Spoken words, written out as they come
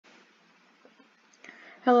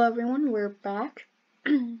Hello everyone, we're back.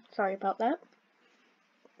 Sorry about that.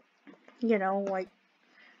 Like,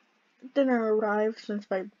 dinner arrived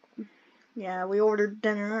we ordered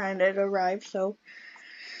dinner and it arrived, so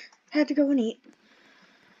had to go and eat.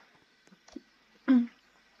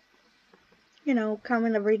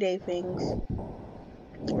 Common everyday things.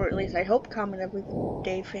 Or at least I hope common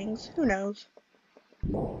everyday things. Who knows?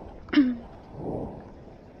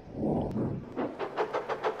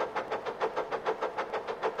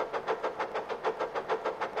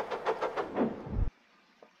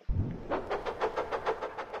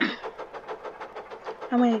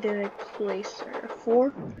 How many did I place there?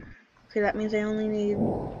 4? Okay, that means I only need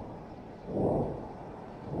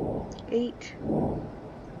 8.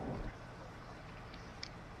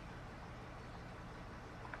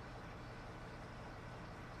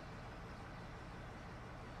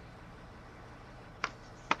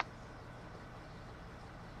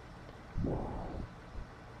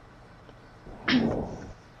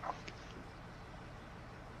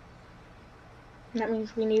 That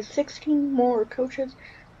means we need 16 more coaches,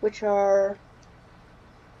 which are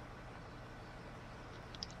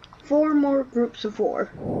 4 more groups of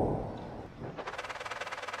 4.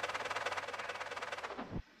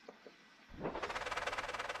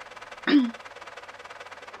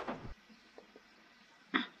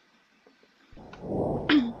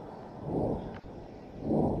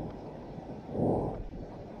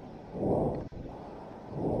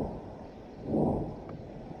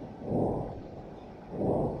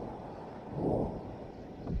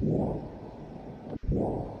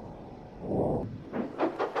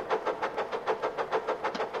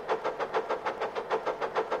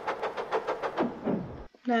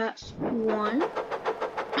 That's 1.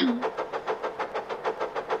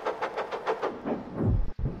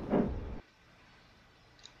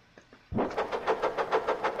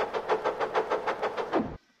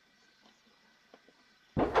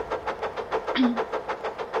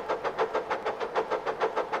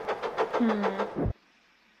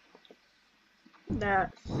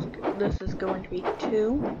 This is going to be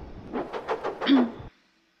 2.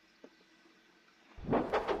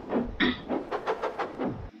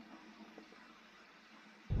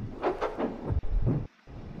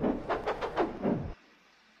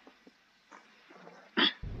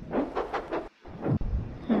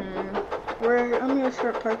 I'm gonna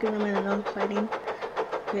start parking them in another siding.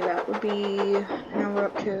 Okay, that would be, now we're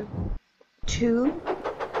up to 2.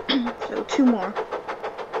 So 2 more.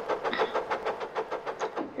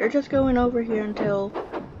 You're just going over here until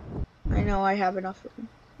I know I have enough room,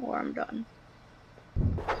 or I'm done.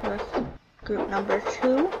 So that's group number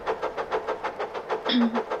 2.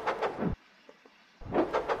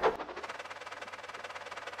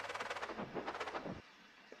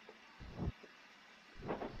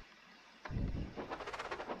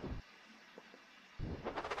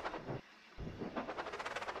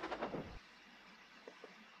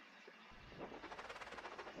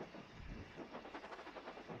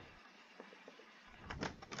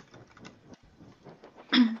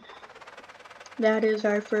 That is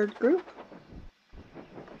our 3rd group.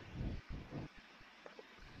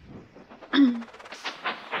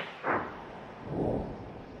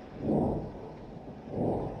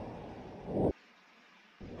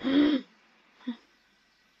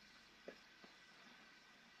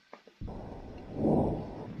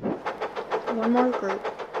 One more group.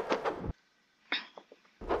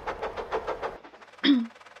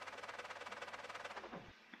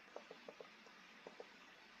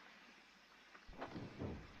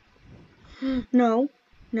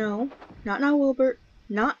 No, not now, Wilbert.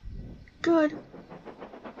 Not good.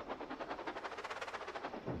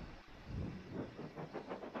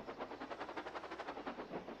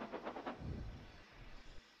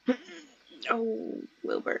 Oh,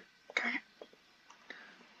 Wilbert. Darn it.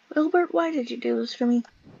 Wilbert, why did you do this to me?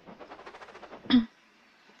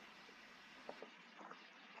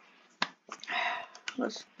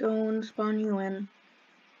 Let's go and spawn you in.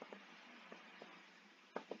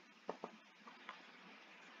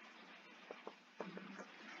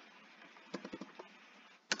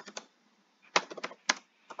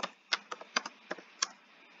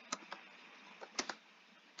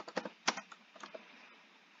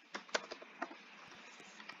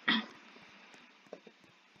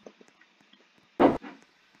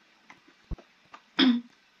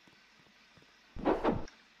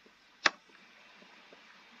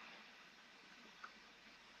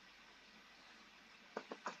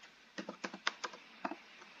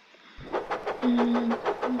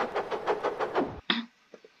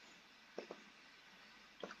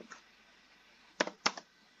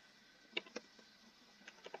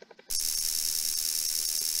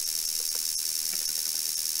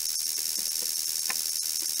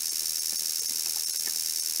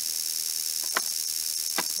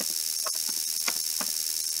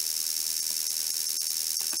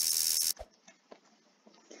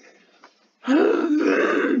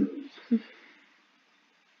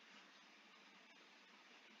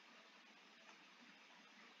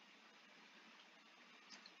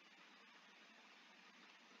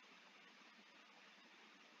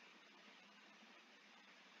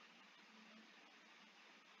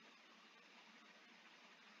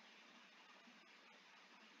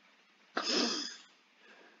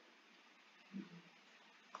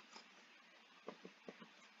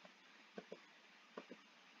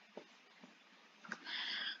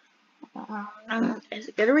 Is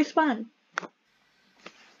it gonna respawn?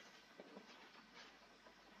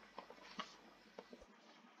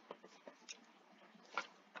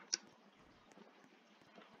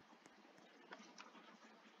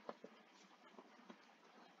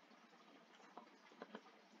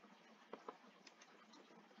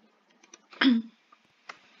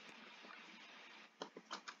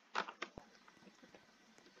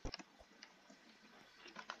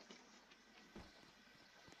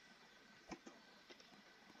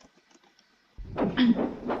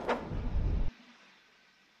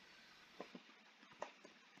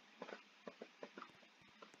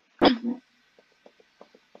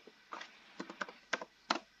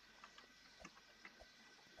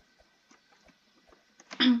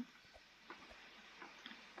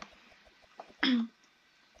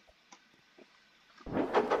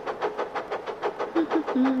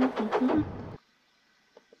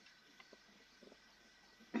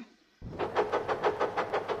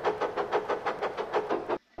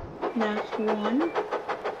 That's one.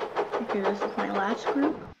 Okay, this is my last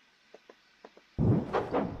group.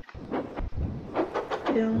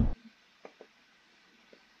 2,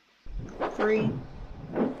 3,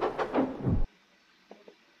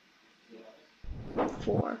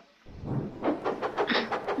 4.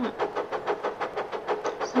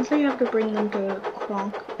 Since I have to bring them to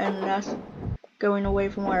Kronk and that's going away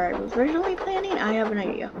from where I was originally planning, I have an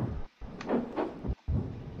idea.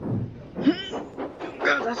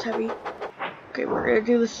 God, that's heavy. Okay, we're gonna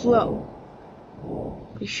do this slow.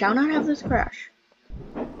 We shall not have this crash.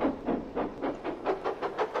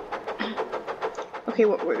 Okay,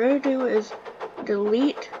 what we're gonna do is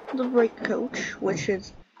delete the brake coach, which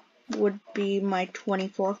would be my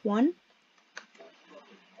 24th one.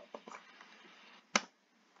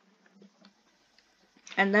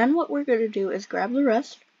 And then what we're gonna do is grab the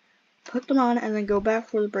rest, put them on, and then go back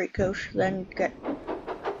for the brake coach, then get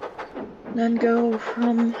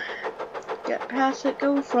past it,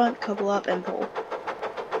 go front, couple up, and pull.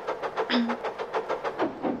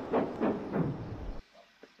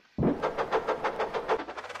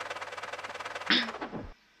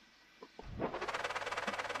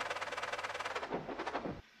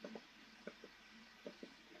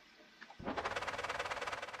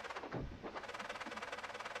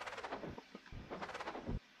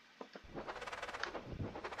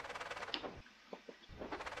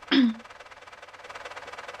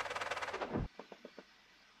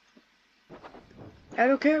 I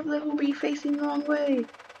don't care if they will be facing the wrong way.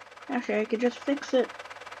 Actually, I could just fix it.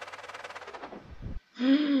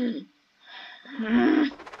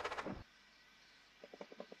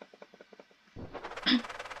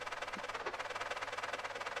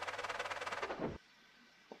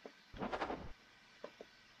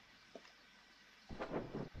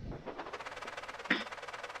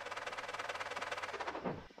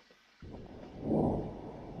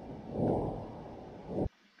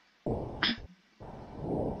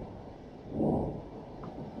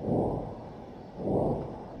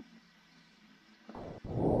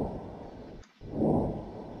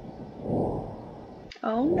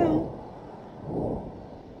 Oh no.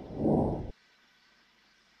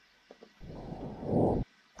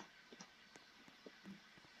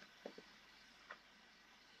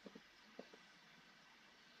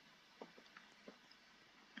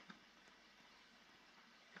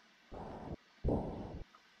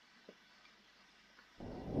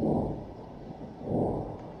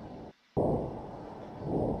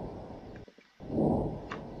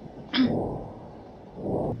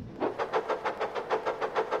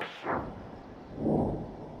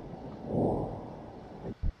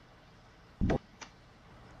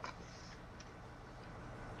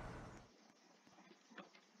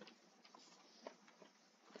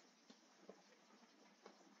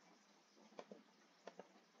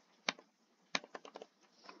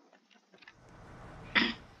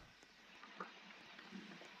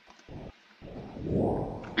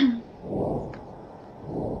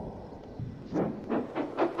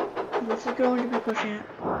 This is going to be pushing it.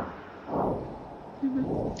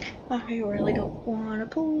 I really don't want to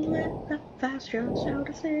pull it that fast just out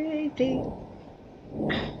of safety.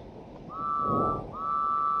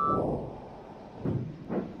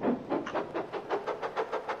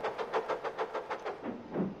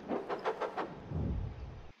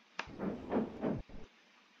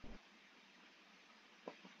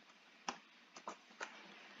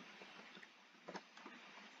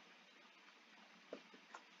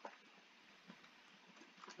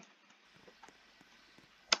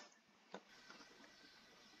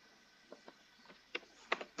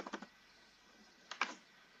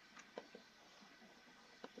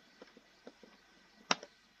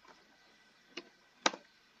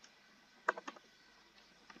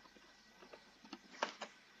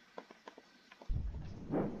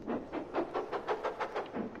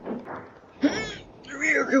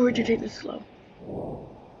 I'm going to take this slow.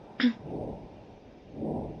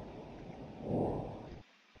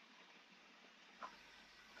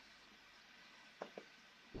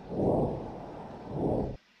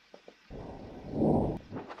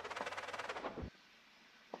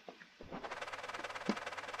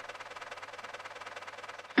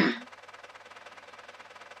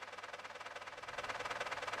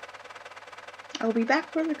 I'll be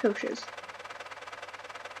back for the coaches.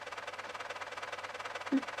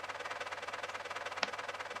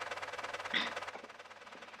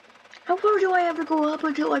 How far do I have to go up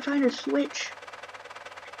until I find a switch?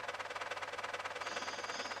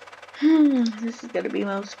 This is gonna be the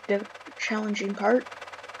most challenging part.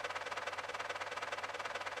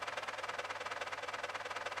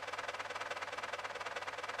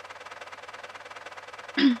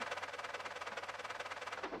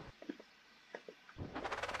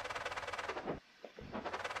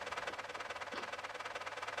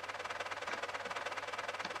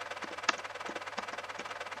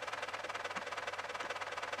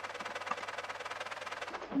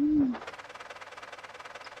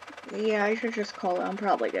 Yeah, I should just call it. I'm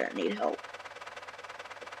probably gonna need help.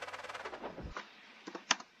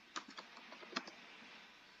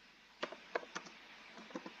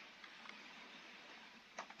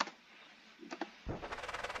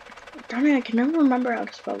 Darn it, I can never remember how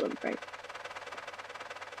to spell them right.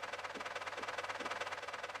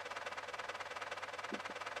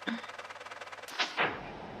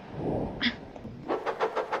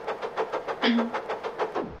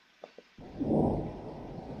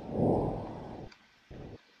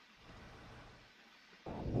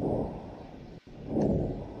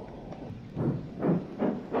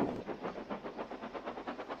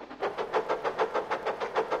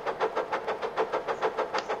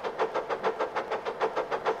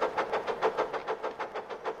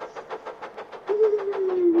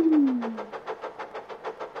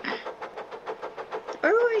 Or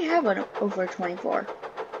do I have an over 24?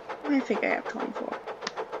 I think I have 24.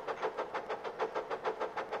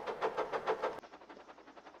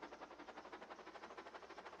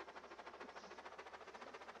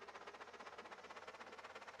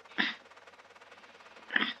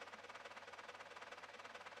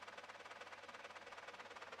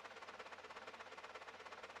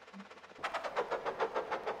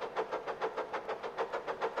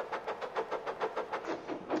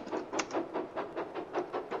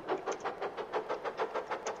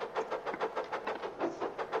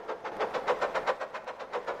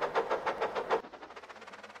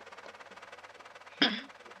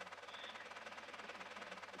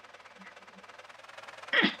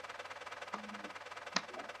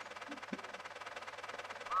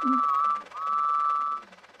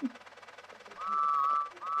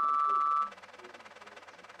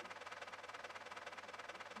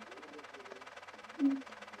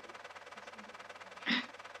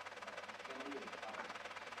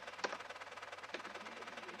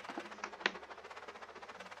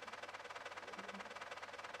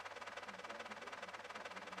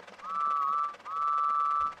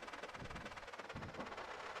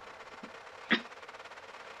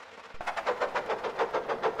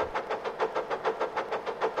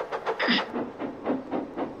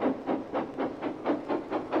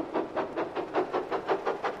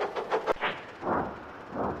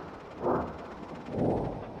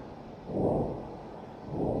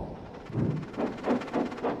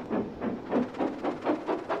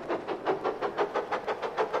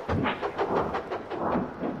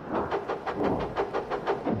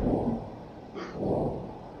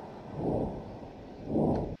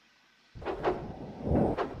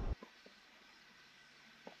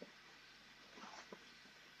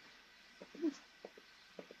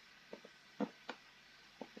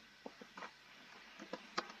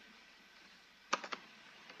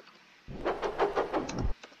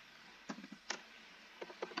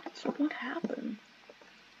 So what happened?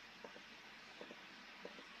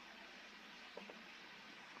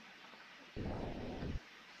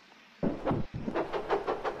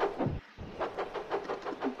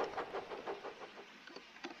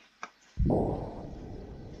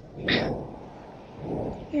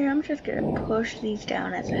 Here, I'm just gonna push these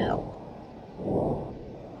down as a help.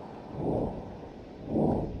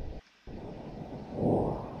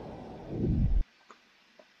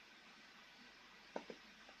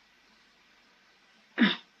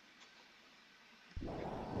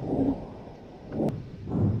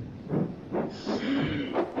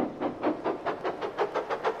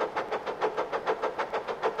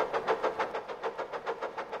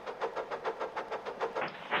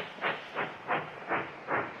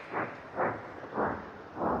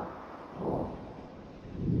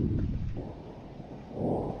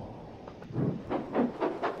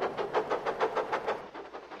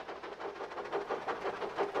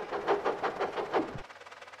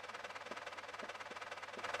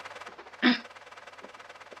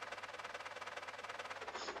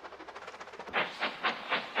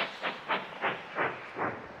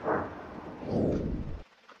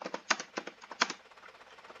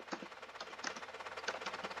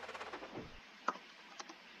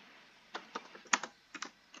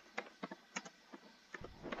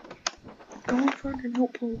 Go in front and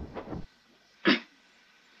help pull.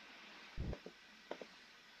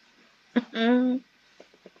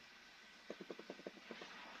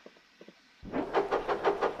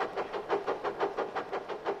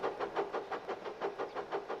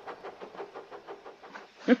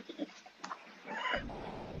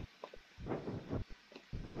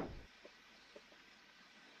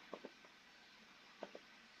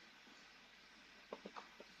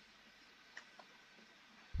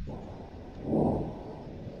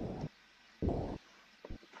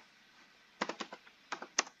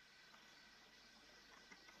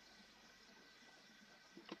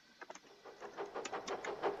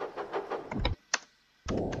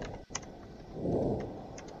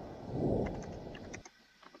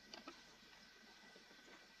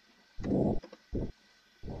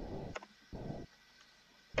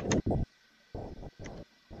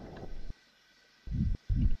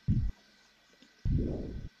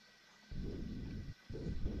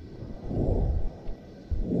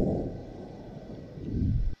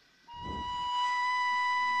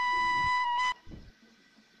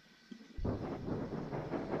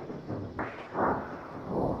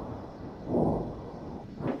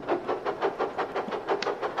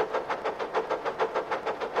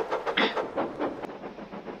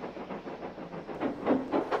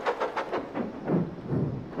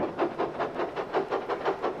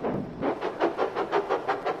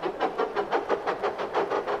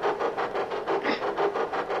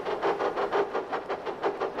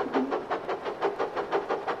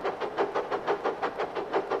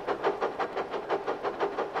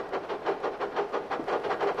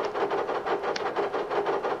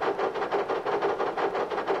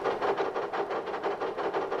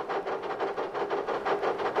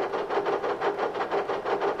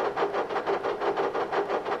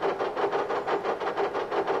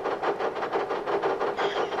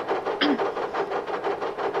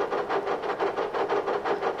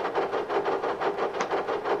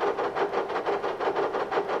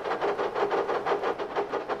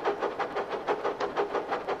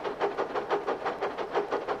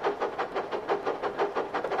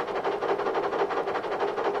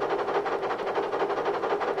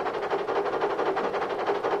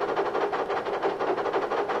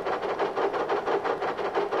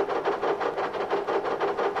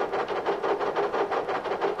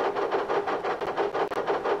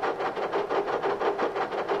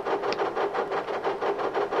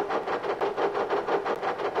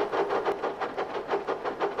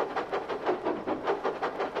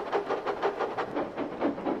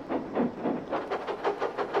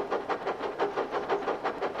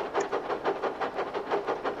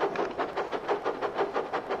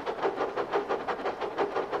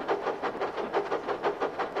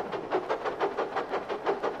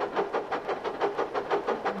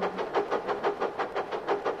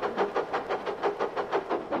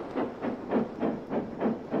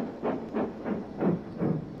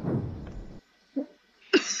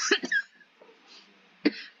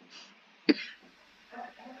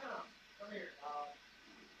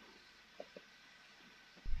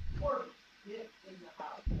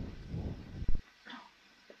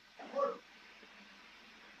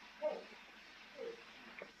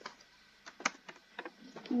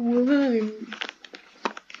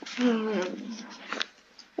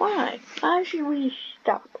 Why? Why should we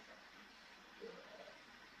stop?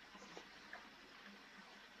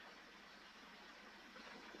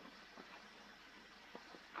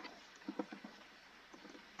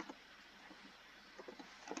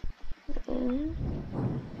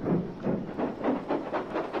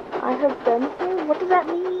 I have been here? What does that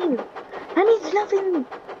mean? That means nothing!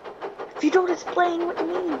 If you don't explain what you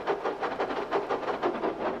mean.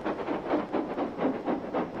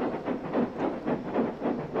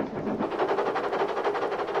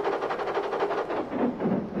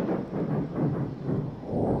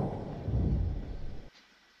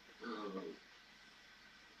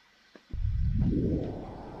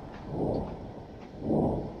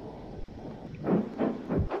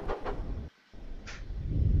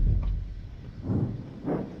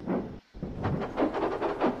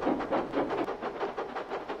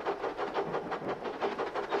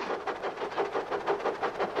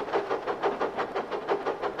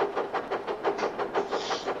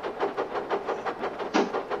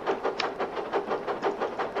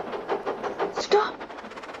 Stop!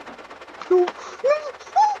 No! No! No!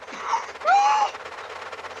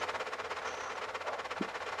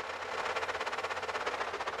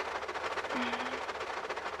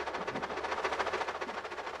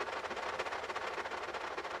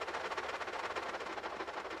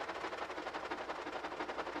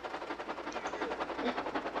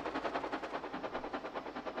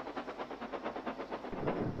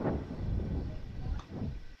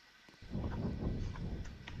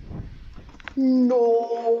 No.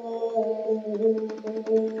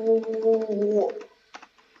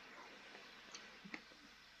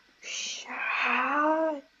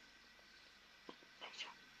 Shut.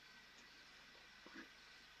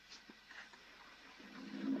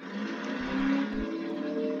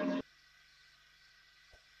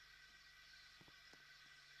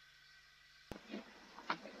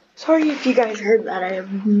 Sorry if you guys heard that. I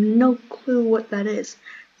have no clue what that is.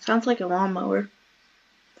 Sounds like a lawnmower.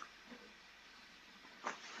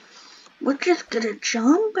 We're just gonna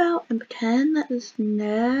jump out and pretend that this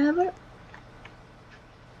never.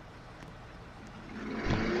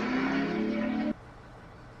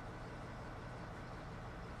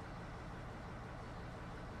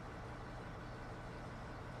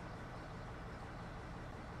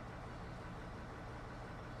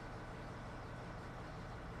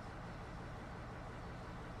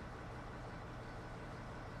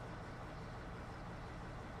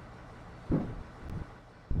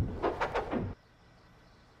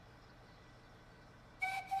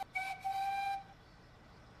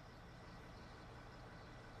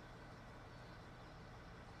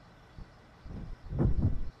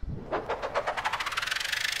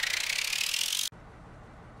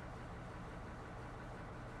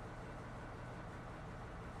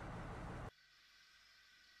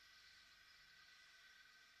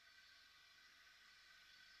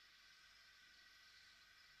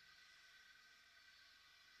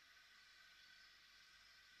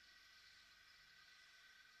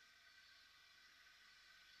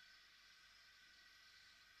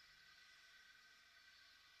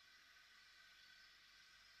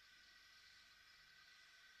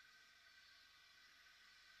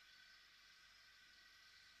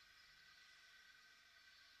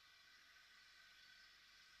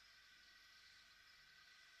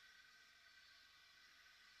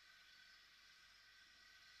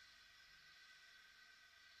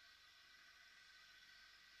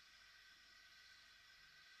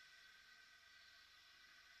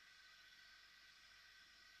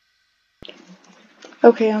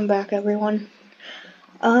 Okay, I'm back, everyone.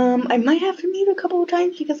 I might have to mute a couple of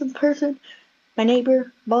times because of the person, my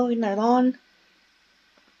neighbor, mowing their lawn.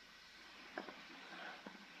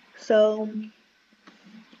 So,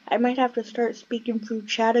 I might have to start speaking through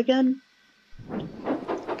chat again.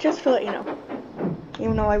 Just to let you know.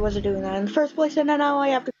 Even though I wasn't doing that in the first place, and now I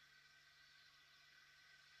have to.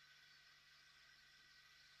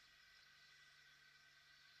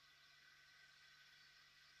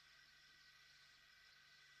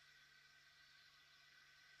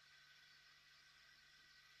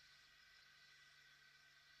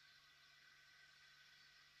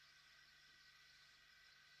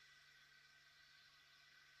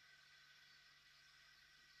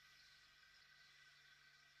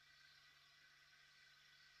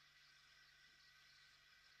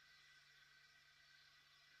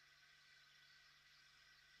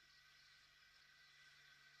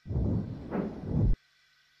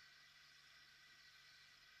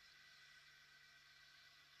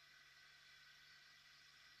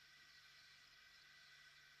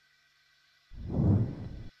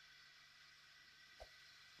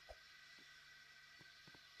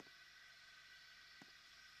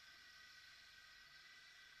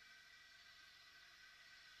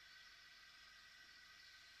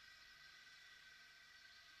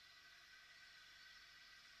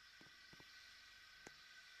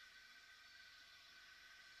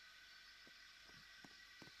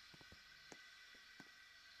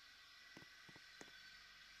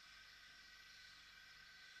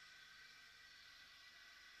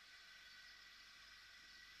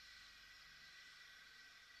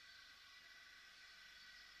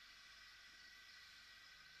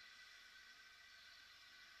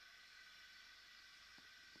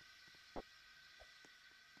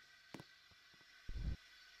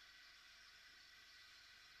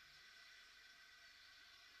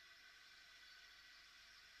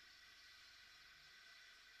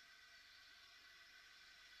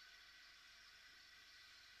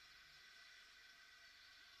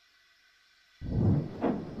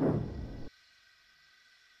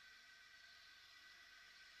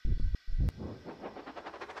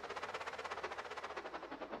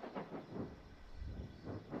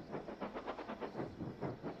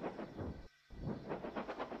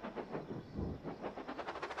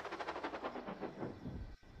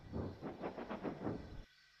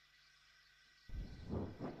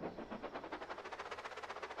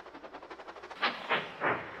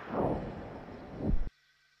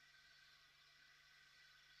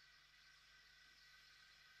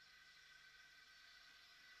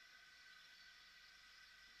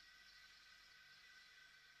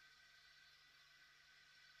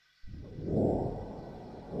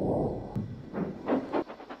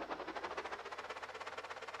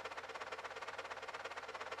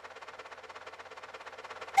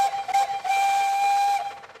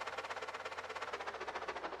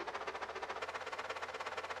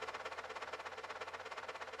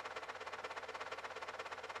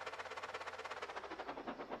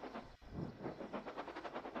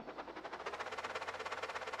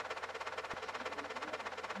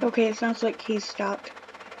 Okay, it sounds like he's stopped.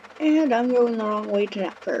 And I'm going the wrong way to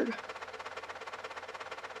Netford.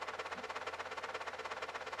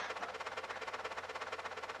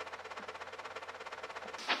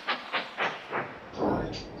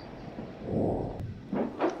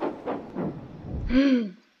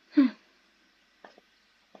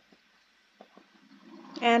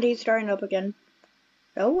 And he's starting up again.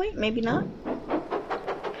 Oh wait, maybe not.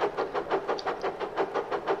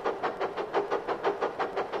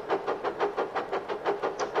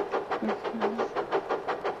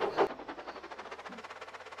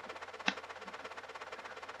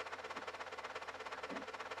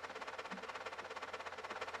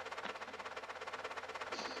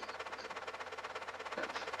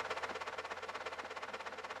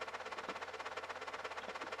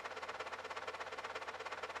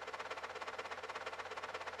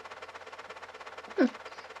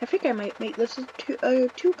 I think I might make this a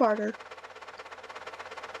two-parter.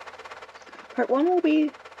 Part 1 will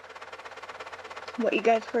be what you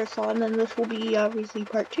guys first saw, and then this will be obviously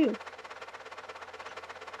part 2.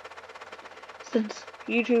 Since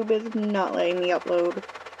YouTube is not letting me upload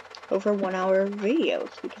over 1 hour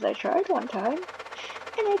videos, because I tried one time,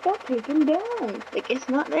 and it got taken down. Like, it's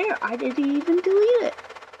not there. I didn't even delete it.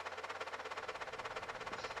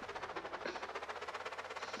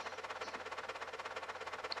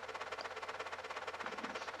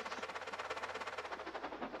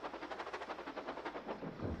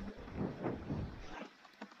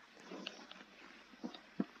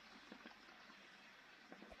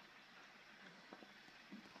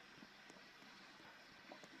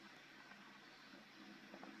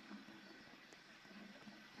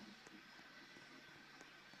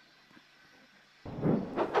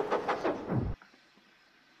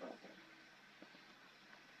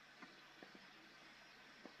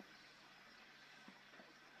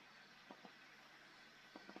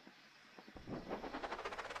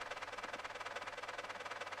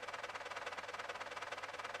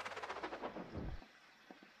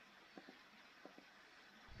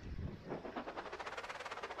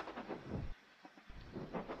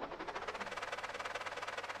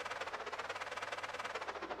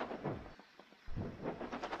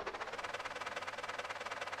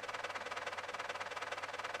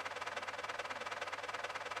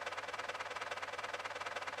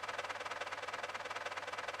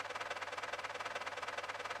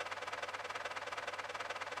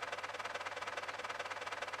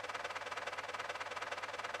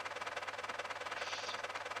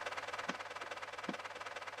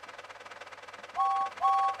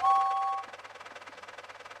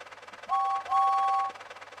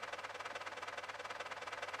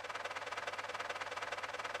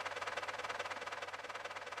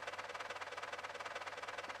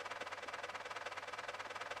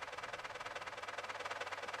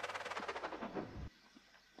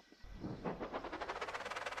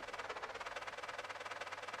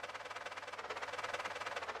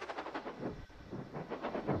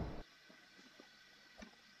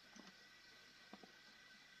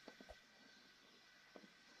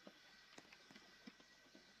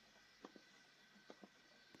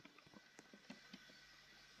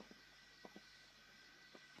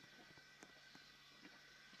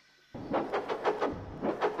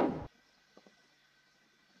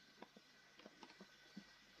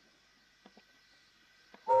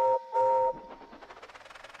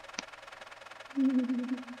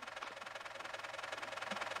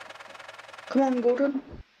 Come on, Gordon.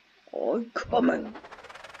 I'm coming.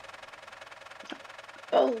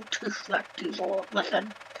 Oh, too slack, diesel.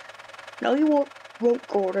 Listen. No, you won't,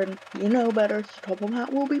 Gordon. You know better. Stubborn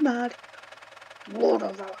will be mad.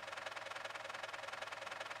 Whatever.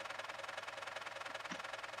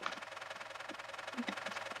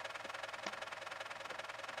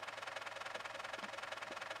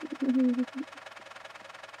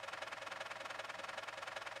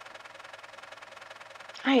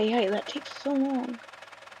 Hey, that takes so long.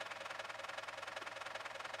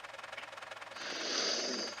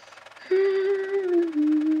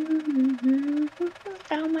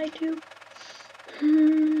 Ow, my tooth.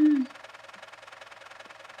 And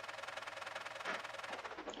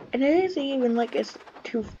it isn't even like it's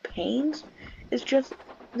tooth pains. It's just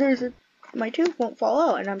my tooth won't fall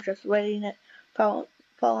out, and I'm just letting it fall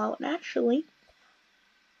out naturally,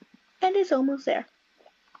 and it's almost there.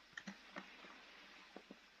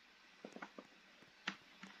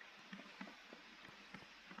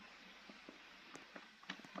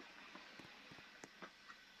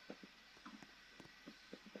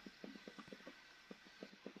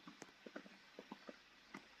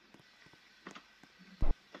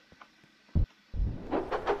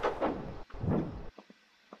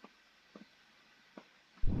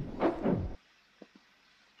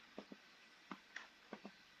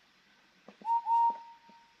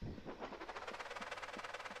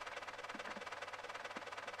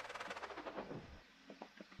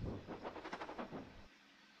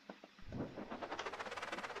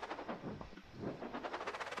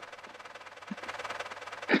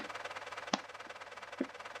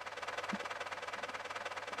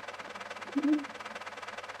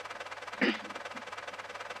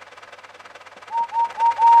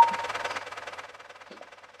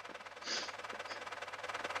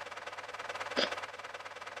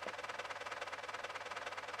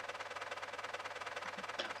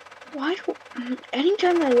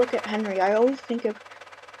 Anytime I look at Henry, I always think of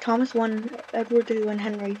Thomas 1, Edward 2, and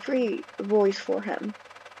Henry 3 voice for him.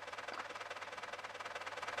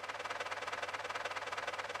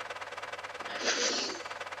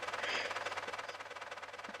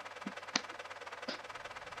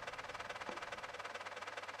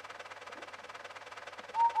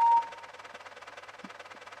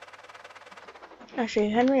 Actually,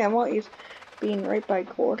 Henry, I want you being right by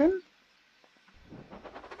Gordon.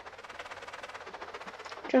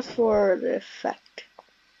 Just for the effect.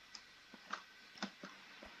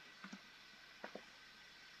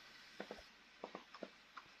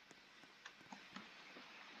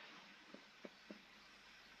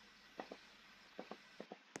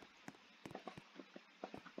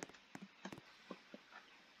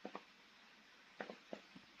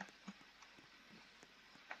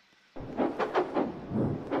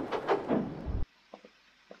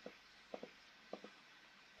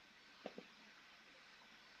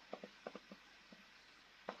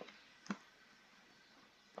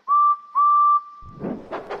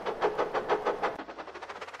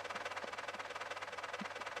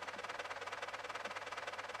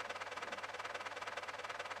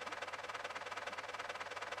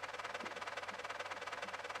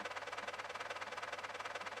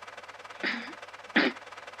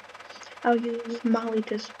 I'll use Molly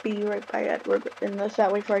to be right by Edward in this,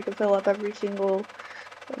 that way, so I can fill up every single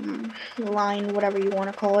line, whatever you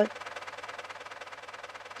want to call it.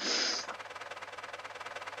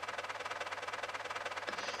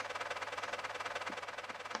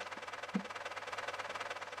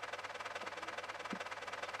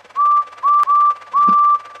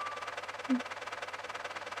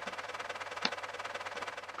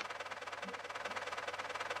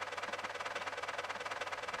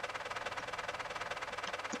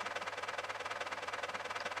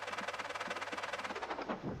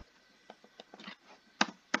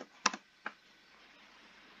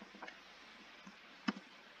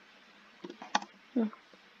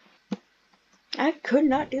 I could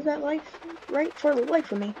not do that right for the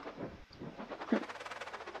life of me.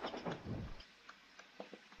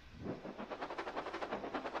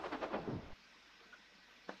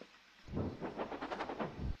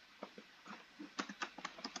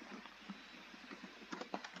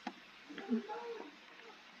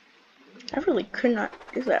 I really could not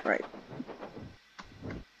do that right.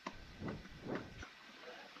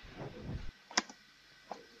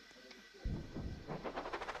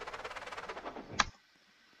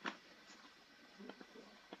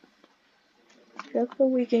 Just so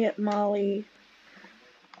we can get Molly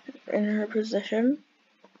in her position.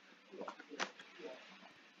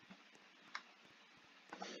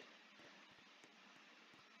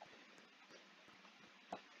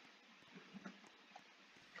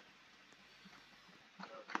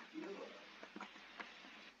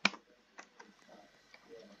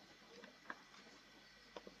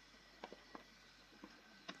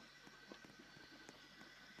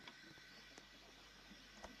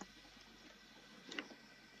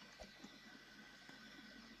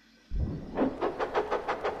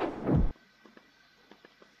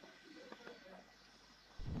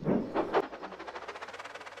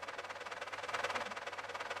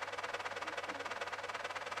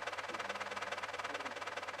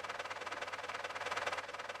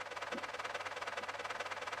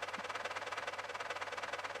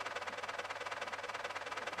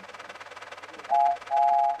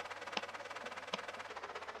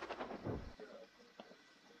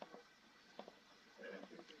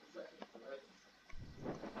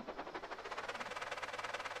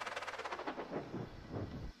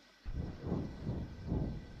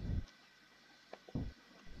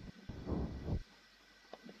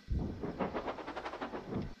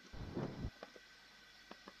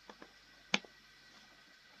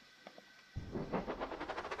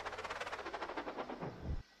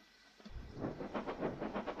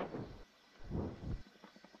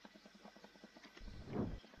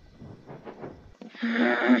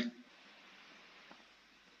 I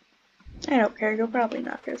don't care, you're probably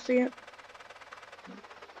not gonna see it.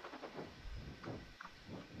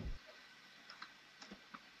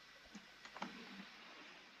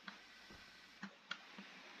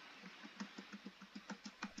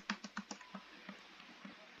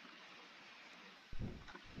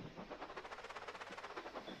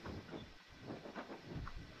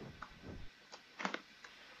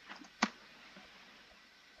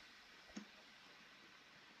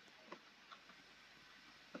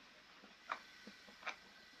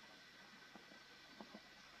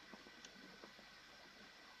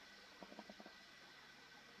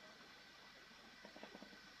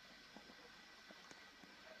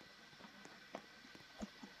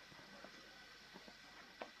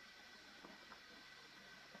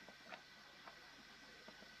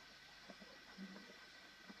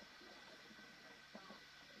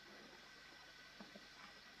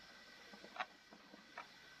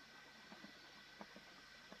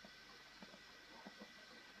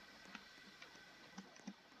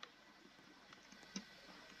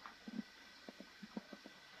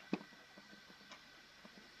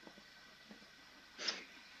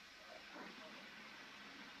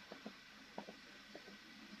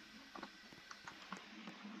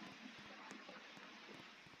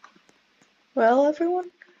 Well,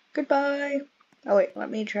 everyone, goodbye. Oh wait, let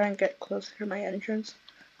me try and get closer to my entrance.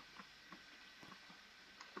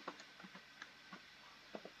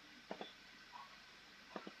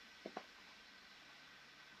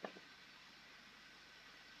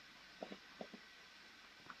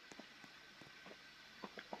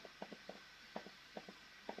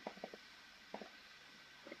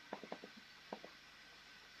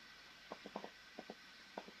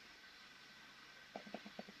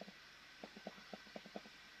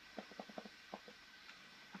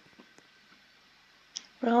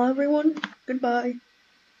 Well, everyone, goodbye.